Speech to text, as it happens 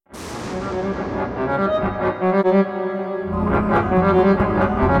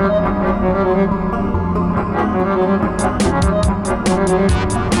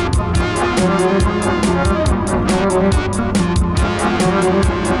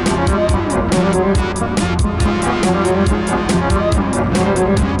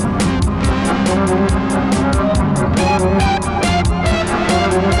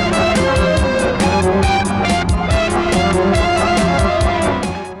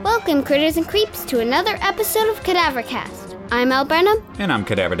Welcome, Critters and Creeps, to another episode of Cadavercast. I'm Al Burnham. And I'm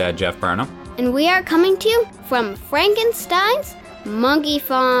Cadaver Dad Jeff Burnham. And we are coming to you from Frankenstein's Monkey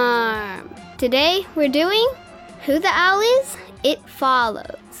Farm. Today, we're doing Who the Owl Is, It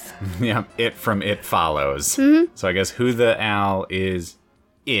Follows. Yeah, it from It Follows. Mm-hmm. So I guess Who the Owl is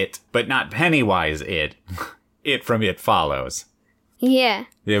it, but not Pennywise it. It from It Follows. Yeah.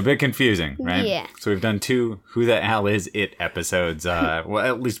 Yeah, a bit confusing, right? Yeah. So we've done 2 Who the Owl Is It episodes. Well,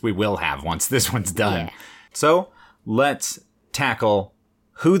 at least we will have once this one's done. Yeah. So let's tackle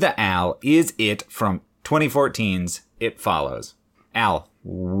Who the Owl Is It from 2014's It Follows. Al,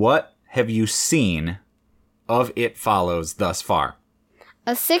 what have you seen of It Follows thus far?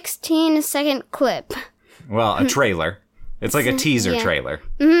 A 16-second clip. Well, a trailer. It's like a teaser Yeah. trailer.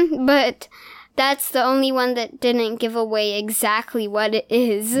 But that's the only one that didn't give away exactly what it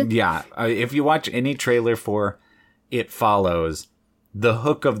is. Yeah, if you watch any trailer for It Follows, the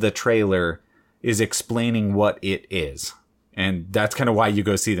hook of the trailer is explaining what it is. And that's kind of why you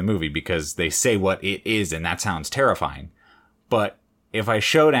go see the movie, because they say what it is, and that sounds terrifying. But if I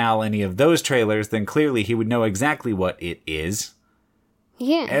showed Al any of those trailers, then clearly he would know exactly what it is.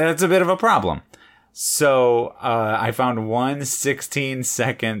 Yeah. And that's a bit of a problem. So I found one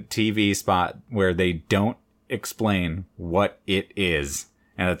 16-second TV spot where they don't explain what it is.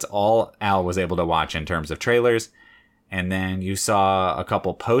 And that's all Al was able to watch in terms of trailers. And then you saw a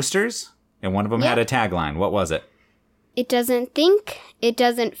couple posters, and one of them had a tagline. What was it? It doesn't think, it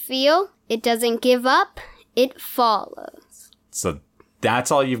doesn't feel, it doesn't give up, it follows. So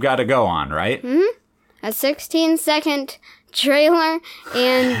that's all you've got to go on, right? Mm-hmm. A 16-second trailer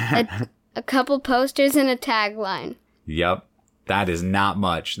and a couple posters and a tagline. Yep. That is not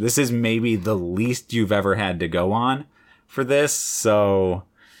much. This is maybe the least you've ever had to go on for this, so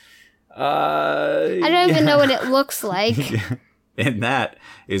I don't even know what it looks like. and that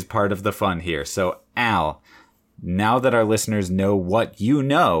is part of the fun here. So, Al, now that our listeners know what you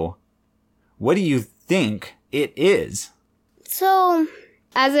know, what do you think it is? So,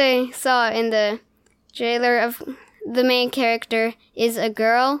 as I saw in the trailer, of the main character is a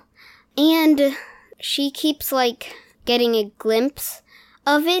girl, and she keeps, getting a glimpse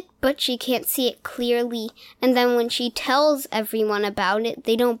of it, but she can't see it clearly. And then when she tells everyone about it,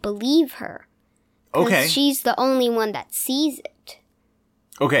 they don't believe her. Okay. She's the only one that sees it.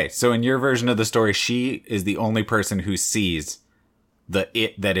 Okay, so in your version of the story, she is the only person who sees the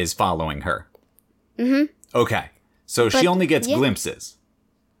it that is following her. Mm-hmm. Okay, so she only gets glimpses.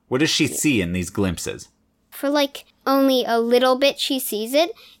 What does she see in these glimpses? For, only a little bit she sees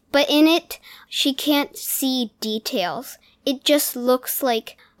it, but in it, she can't see details. It just looks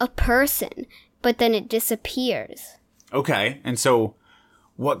like a person, but then it disappears. Okay, and so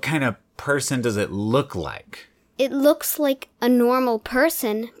what kind of person does it look like? It looks like a normal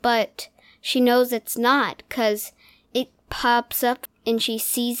person, but she knows it's not, 'cause it pops up and she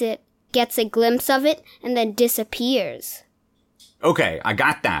sees it, gets a glimpse of it, and then disappears. Okay, I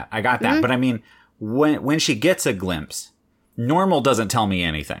got that. Mm-hmm. But I mean, when she gets a glimpse, normal doesn't tell me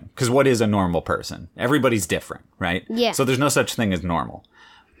anything. Because what is a normal person? Everybody's different, right? Yeah. So there's no such thing as normal.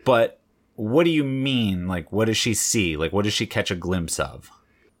 But what do you mean? What does she see? What does she catch a glimpse of?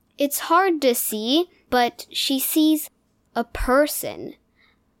 It's hard to see, but she sees a person.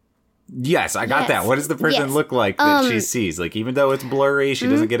 Yes, I got Yes. that. What does the person Yes. look like that she sees? Even though it's blurry, she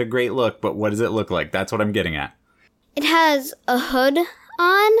doesn't get a great look, but what does it look like? That's what I'm getting at. It has a hood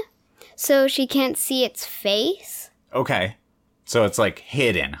on, so she can't see its face. Okay. So it's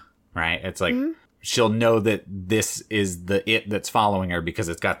hidden, right? It's she'll know that this is the it that's following her because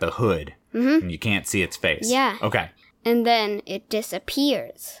it's got the hood and you can't see its face. Yeah. Okay. And then it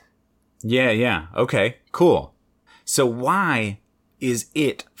disappears. Yeah. Okay, cool. So why is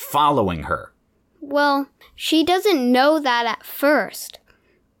it following her? Well, she doesn't know that at first.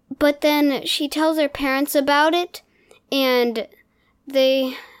 But then she tells her parents about it, and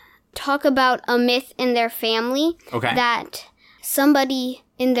they talk about a myth in their family. Okay. That somebody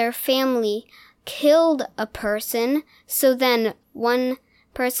in their family killed a person, so then one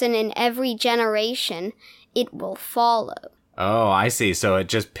person in every generation, it will follow. Oh, I see. So it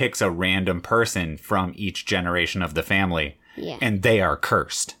just picks a random person from each generation of the family. Yeah. And they are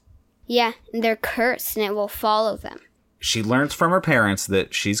cursed. Yeah, and they're cursed and it will follow them. She learns from her parents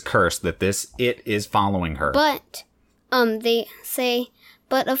that she's cursed, that this it is following her. But, they say,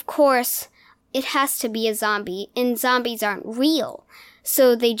 but of course, it has to be a zombie, and zombies aren't real.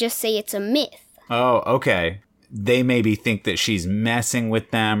 So they just say it's a myth. Oh, okay. They maybe think that she's messing with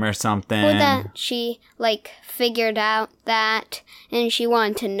them or something. Or that she, figured out that, and she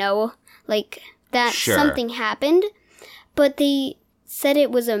wanted to know, that Sure. something happened. But they said it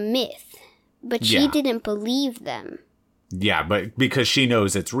was a myth. But she Yeah. didn't believe them. Yeah, but because she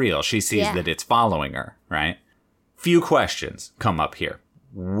knows it's real, she sees Yeah. that it's following her, right? Few questions come up here.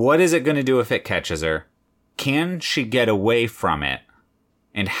 What is it going to do if it catches her? Can she get away from it?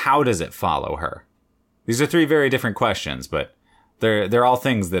 And how does it follow her? These are three very different questions, but they're all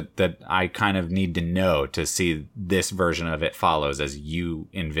things that I kind of need to know to see this version of It Follows as you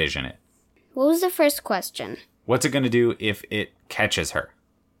envision it. What was the first question? What's it going to do if it catches her?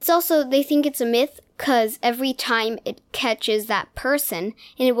 It's also, they think it's a myth because every time it catches that person,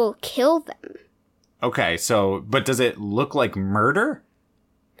 and it will kill them. Okay, so, but does it look like murder?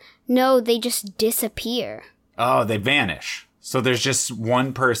 No, they just disappear. Oh, they vanish. So there's just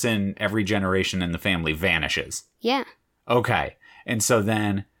one person every generation in the family vanishes. Yeah. Okay. And so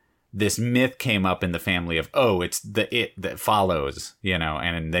then this myth came up in the family of, oh, it's the it that follows,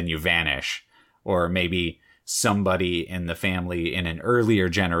 and then you vanish. Or maybe somebody in the family in an earlier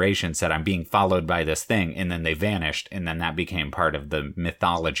generation said, I'm being followed by this thing, and then they vanished, and then that became part of the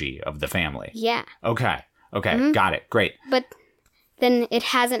mythology of the family. Yeah. Okay. Got it. Great. But then it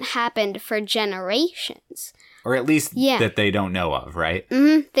hasn't happened for generations. Or at least Yeah. that they don't know of, right?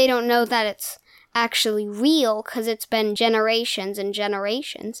 They don't know that it's actually real because it's been generations and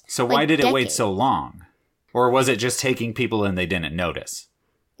generations. So why did it wait decades. so long? Or was it just taking people and they didn't notice?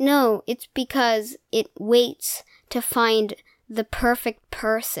 No, it's because it waits to find the perfect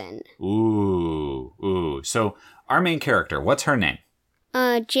person. Ooh. So our main character, what's her name?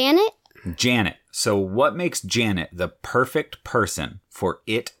 Janet? Janet. So what makes Janet the perfect person for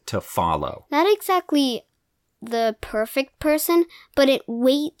it to follow? Not exactly the perfect person, but it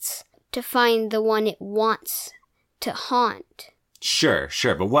waits to find the one it wants to haunt. Sure.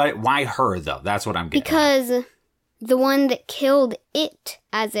 But why her, though? That's what I'm getting at. Because the one that killed it,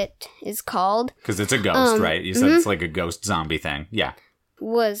 as it is called, Because it's a ghost, right? You said it's like a ghost zombie thing. Yeah.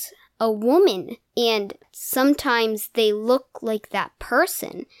 was a woman. And sometimes they look like that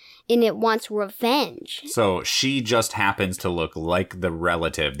person, and it wants revenge. So she just happens to look like the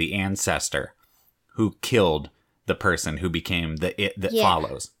relative, the ancestor, who killed the person who became the it that Yeah.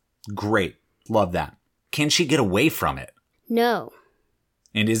 follows. Great. Love that. Can she get away from it? No.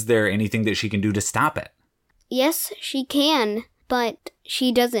 And is there anything that she can do to stop it? Yes, she can, but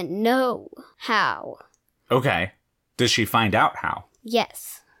she doesn't know how. Okay. Does she find out how?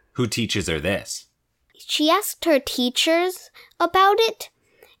 Yes. Who teaches her this? She asked her teachers about it,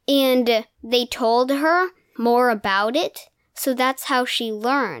 and they told her more about it, so that's how she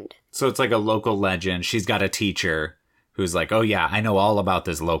learned. So it's like a local legend. She's got a teacher who's like, oh yeah, I know all about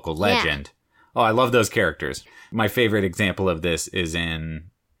this local legend. Oh, I love those characters. My favorite example of this is in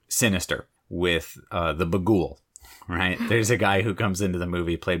Sinister with the Bagul, right? There's a guy who comes into the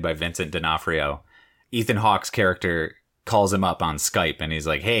movie played by Vincent D'Onofrio. Ethan Hawke's character calls him up on Skype and he's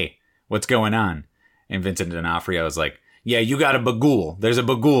like, hey, what's going on? And Vincent D'Onofrio is like, yeah, you got a Bagul. There's a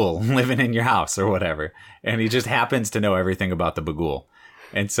Bagul living in your house or whatever. And he just happens to know everything about the Bagul.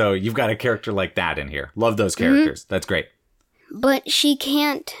 And so you've got a character like that in here. Love those characters. That's great. But she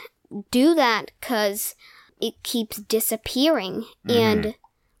can't do that because it keeps disappearing, and,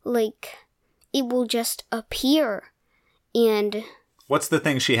 it will just appear, and... What's the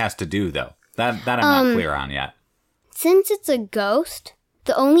thing she has to do, though? That I'm not clear on yet. Since it's a ghost,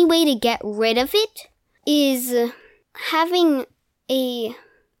 the only way to get rid of it is having a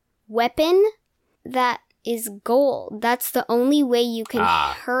weapon that is gold. That's the only way you can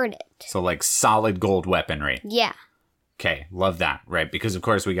hurt it. So like solid gold weaponry. Yeah. Okay, love that, right? Because of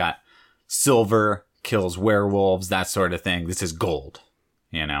course we got silver kills werewolves, that sort of thing. This is gold,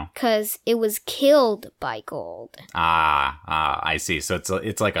 Because it was killed by gold. I see. So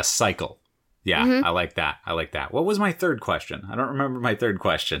it's like a cycle. Yeah, I like that. What was my third question? I don't remember my third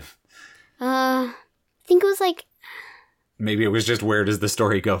question. I think it was Maybe it was just where does the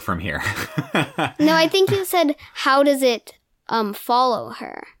story go from here? No, I think you said, how does it follow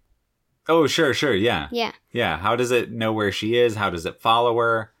her? Oh, sure, yeah. Yeah. Yeah, how does it know where she is? How does it follow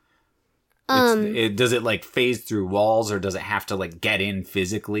her? Does it phase through walls or does it have to get in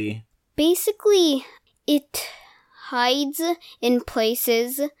physically? Basically, it hides in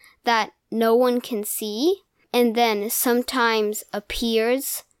places that no one can see and then sometimes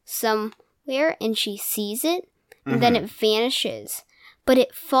appears somewhere and she sees it, and then it vanishes. But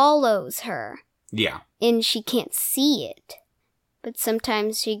it follows her. Yeah. And she can't see it. But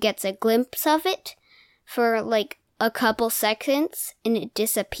sometimes she gets a glimpse of it for like a couple seconds, and it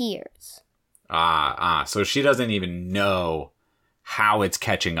disappears. So she doesn't even know how it's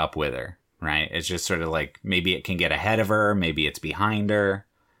catching up with her, right? It's just sort of like maybe it can get ahead of her, maybe it's behind her.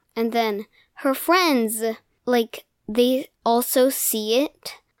 And then her friends, like, they also see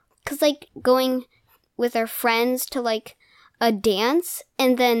it. Because, like, going with her friends to, like, a dance,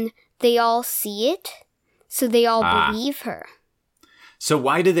 and then they all see it, so they all believe her. So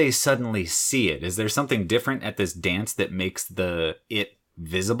why do they suddenly see it? Is there something different at this dance that makes it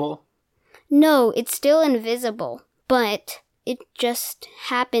visible? No, it's still invisible, but it just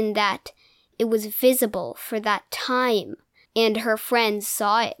happened that it was visible for that time, and her friends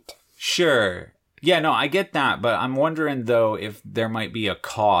saw it. Sure. Yeah, no, I get that, but I'm wondering, though, if there might be a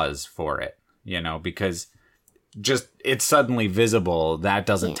cause for it, because just it's suddenly visible, that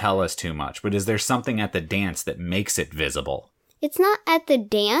doesn't tell us too much. But is there something at the dance that makes it visible? It's not at the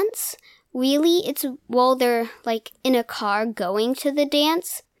dance. Really, it's while they're, like, in a car going to the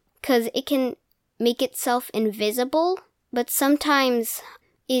dance, because it can make itself invisible, but sometimes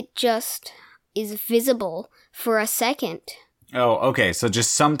it just is visible for a second. Oh, okay. So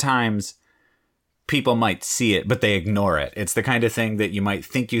just sometimes people might see it, but they ignore it. It's the kind of thing that you might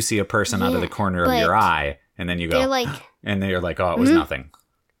think you see a person out of the corner of your eye, and then you go, and then you're like, oh, it was nothing.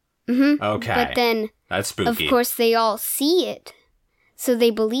 Mm-hmm. Okay. But then, that's spooky. Of course, they all see it, so they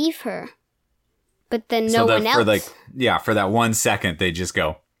believe her. But then no one else. For that 1 second, they just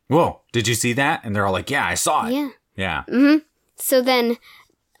go, whoa, did you see that? And they're all like, yeah, I saw it. Yeah. Yeah. Mm-hmm. So then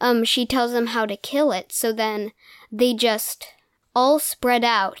she tells them how to kill it. So then they just all spread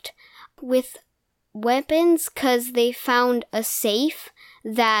out with weapons because they found a safe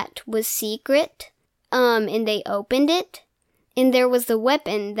that was secret. And they opened it. And there was the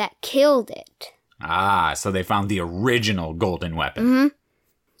weapon that killed it. So they found the original golden weapon. Mm-hmm.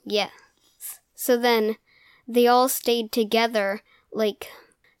 Yeah. So then they all stayed together, like,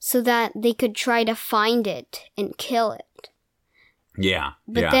 so that they could try to find it and kill it. Yeah.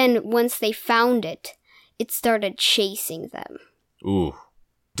 But then once they found it, it started chasing them. Ooh.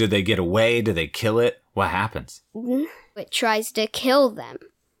 Did they get away? Did they kill it? What happens? It tries to kill them.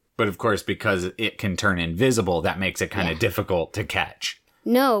 But of course, because it can turn invisible, that makes it kind of difficult to catch.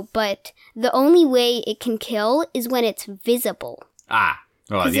 No, but the only way it can kill is when it's visible.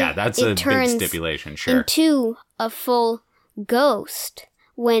 Well, yeah, that's a big stipulation, sure. Into a full ghost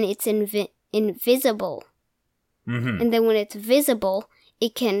when it's invisible. Mm-hmm. And then when it's visible,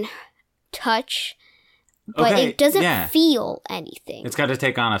 it can touch, but it doesn't feel anything. It's got to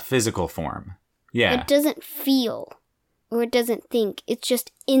take on a physical form. Yeah. It doesn't feel, or it doesn't think. It's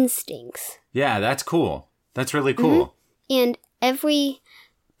just instincts. Yeah, that's cool. That's really cool. Mm-hmm. And every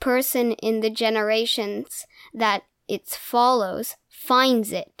person in the generations that it follows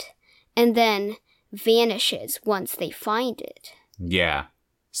finds it, and then vanishes once they find it. Yeah.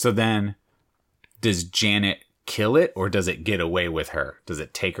 So then, does Janet kill it, or does it get away with her? Does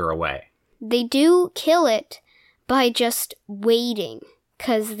it take her away? They do kill it by just waiting,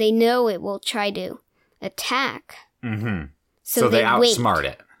 because they know it will try to attack. Mm-hmm. So they outsmart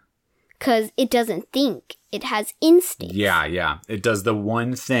it. Because it doesn't think. It has instincts. Yeah. It does the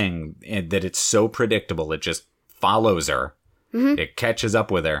one thing that it's so predictable, it just follows her. Mm-hmm. It catches up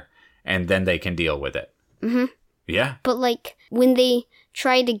with her, and then they can deal with it. Mm-hmm. Yeah. But, like, when they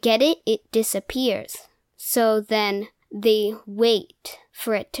try to get it, it disappears. So then they wait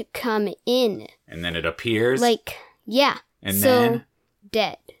for it to come in. And then it appears? Like, yeah. And then?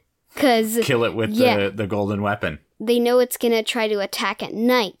 Dead. 'Cause, kill it with the golden weapon. They know it's gonna try to attack at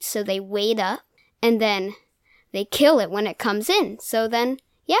night, so they wait up, and then they kill it when it comes in. So then,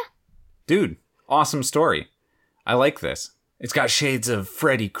 yeah. Dude, awesome story. I like this. It's got shades of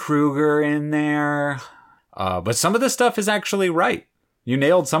Freddy Krueger in there. But some of the stuff is actually right. You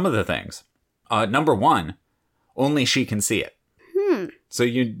nailed some of the things. Number one, only she can see it. So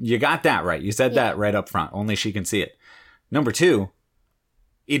you got that right. You said that right up front. Only she can see it. Number two,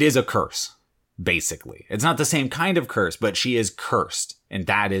 it is a curse, basically. It's not the same kind of curse, but she is cursed. And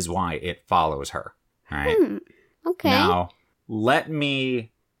that is why it follows her. All right? Okay. Now, let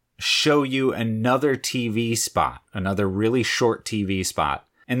me show you another TV spot, another really short TV spot.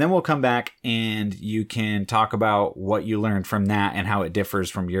 And then we'll come back and you can talk about what you learned from that and how it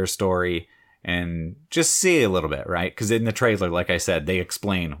differs from your story and just see a little bit, right? Because in the trailer, like I said, they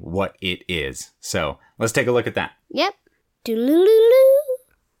explain what it is. So let's take a look at that. Yep. Do-loo-loo-loo.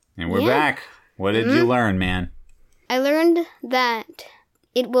 And we're back. What did you learn, man? I learned that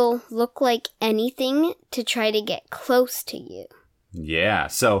it will look like anything to try to get close to you. Yeah,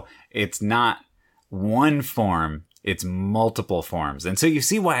 so it's not one form, it's multiple forms. And so you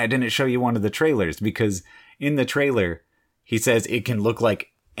see why I didn't show you one of the trailers, because in the trailer, he says it can look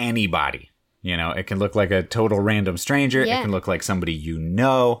like anybody. You know, it can look like a total random stranger. Yeah. It can look like somebody you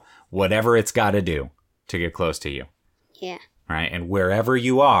know, whatever it's got to do to get close to you. Yeah. Right? And wherever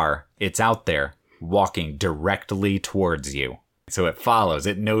you are, it's out there walking directly towards you. So it follows,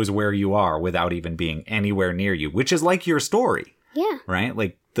 it knows where you are without even being anywhere near you, which is like your story. Yeah. Right?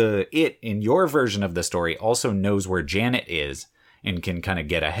 Like it in your version of the story also knows where Janet is and can kind of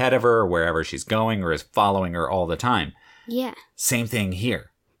get ahead of her wherever she's going or is following her all the time. Yeah. Same thing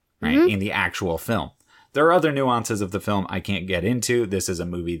here, right? In the actual film. There are other nuances of the film I can't get into. This is a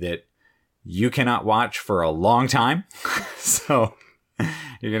movie that you cannot watch for a long time. So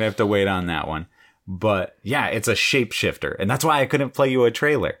you're going to have to wait on that one. But yeah, it's a shapeshifter. And that's why I couldn't play you a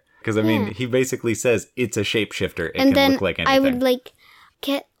trailer. Because, I mean, he basically says it's a shapeshifter. It And can look like anything. I would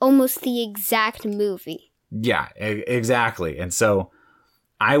get almost the exact movie. Yeah, exactly. And so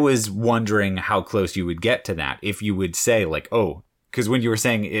I was wondering how close you would get to that. If you would say because when you were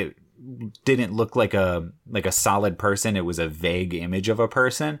saying it didn't look like a solid person, it was a vague image of a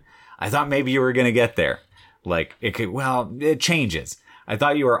person, I thought maybe you were going to get there. It changes. I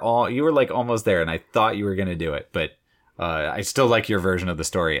thought you were almost there, and I thought you were going to do it. But I still like your version of the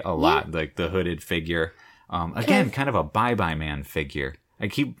story a lot, like the hooded figure. Again, kind of a Bye-Bye Man figure. I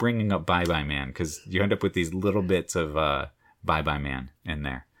keep bringing up Bye-Bye Man because you end up with these little bits of Bye-Bye Man in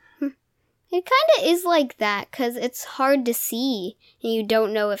there. It kind of is like that because it's hard to see and you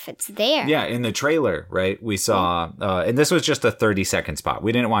don't know if it's there. Yeah, in the trailer, right, we saw, and this was just a 30-second spot.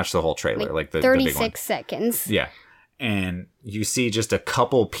 We didn't watch the whole trailer, like the 36 big one. seconds. Yeah, and you see just a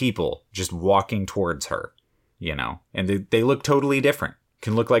couple people just walking towards her, you know, and they look totally different.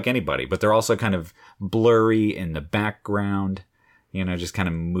 Can look like anybody, but they're also kind of blurry in the background, you know, just kind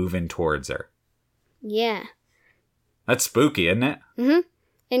of moving towards her. Yeah. That's spooky, isn't it? Mm-hmm.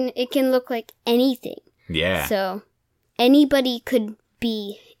 And it can look like anything. Yeah. So anybody could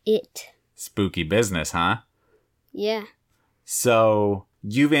be it. Spooky business, huh? Yeah. So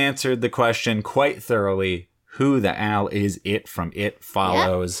you've answered the question quite thoroughly. Who the Al is it from It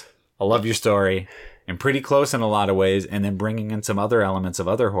Follows? Yep. I love your story. And pretty close in a lot of ways. And then bringing in some other elements of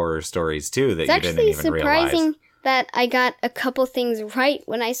other horror stories, too, that you didn't even realize. It's actually surprising that I got a couple things right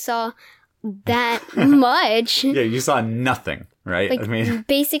when I saw that much. Yeah, you saw nothing, right? I mean,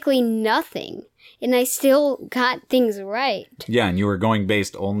 basically nothing. And I still got things right. Yeah, and you were going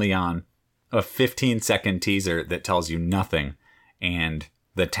based only on a 15-second teaser that tells you nothing and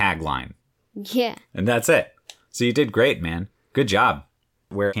the tagline. Yeah. And that's it. So you did great, man. Good job.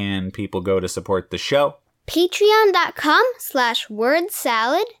 Where can people go to support the show?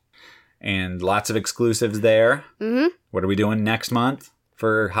 Patreon.com/wordsalad. And lots of exclusives there. Mm-hmm. What are we doing next month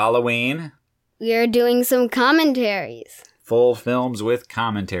for Halloween? We are doing some commentaries. Full films with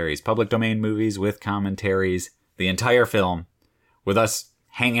commentaries. Public domain movies with commentaries. The entire film with us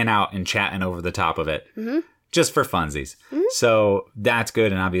hanging out and chatting over the top of it. Mm-hmm. Just for funsies. Mm-hmm. So that's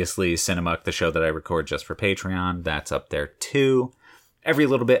good. And obviously Cinemuck, the show that I record just for Patreon, that's up there too. Every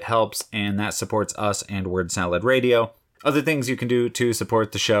little bit helps, and that supports us and Word Salad Radio. Other things you can do to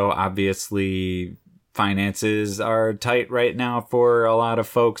support the show, obviously, finances are tight right now for a lot of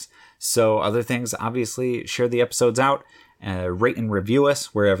folks. So other things, obviously, share the episodes out, rate and review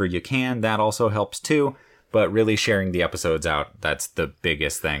us wherever you can. That also helps too. But really sharing the episodes out, that's the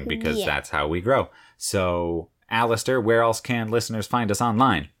biggest thing because that's how we grow. So, Alistair, where else can listeners find us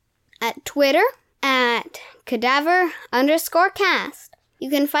online? At Twitter, at cadaver_cast. You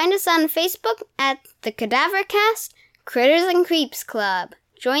can find us on Facebook at the Cadaver Cast, Critters and Creeps Club.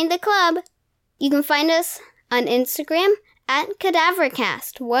 Join the club. You can find us on Instagram at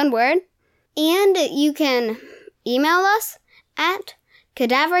CadaverCast, one word. And you can email us at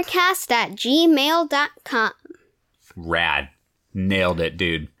cadavercast@gmail.com. Rad. Nailed it,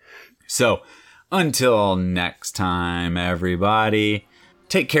 dude. So, until next time, everybody,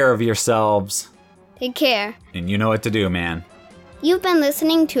 take care of yourselves. Take care. And you know what to do, man. You've been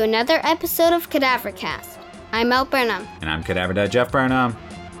listening to another episode of CadaverCast. I'm Mel Burnham. And I'm Cadaver Jeff Burnham.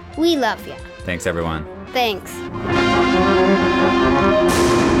 We love you. Thanks, everyone. Thanks.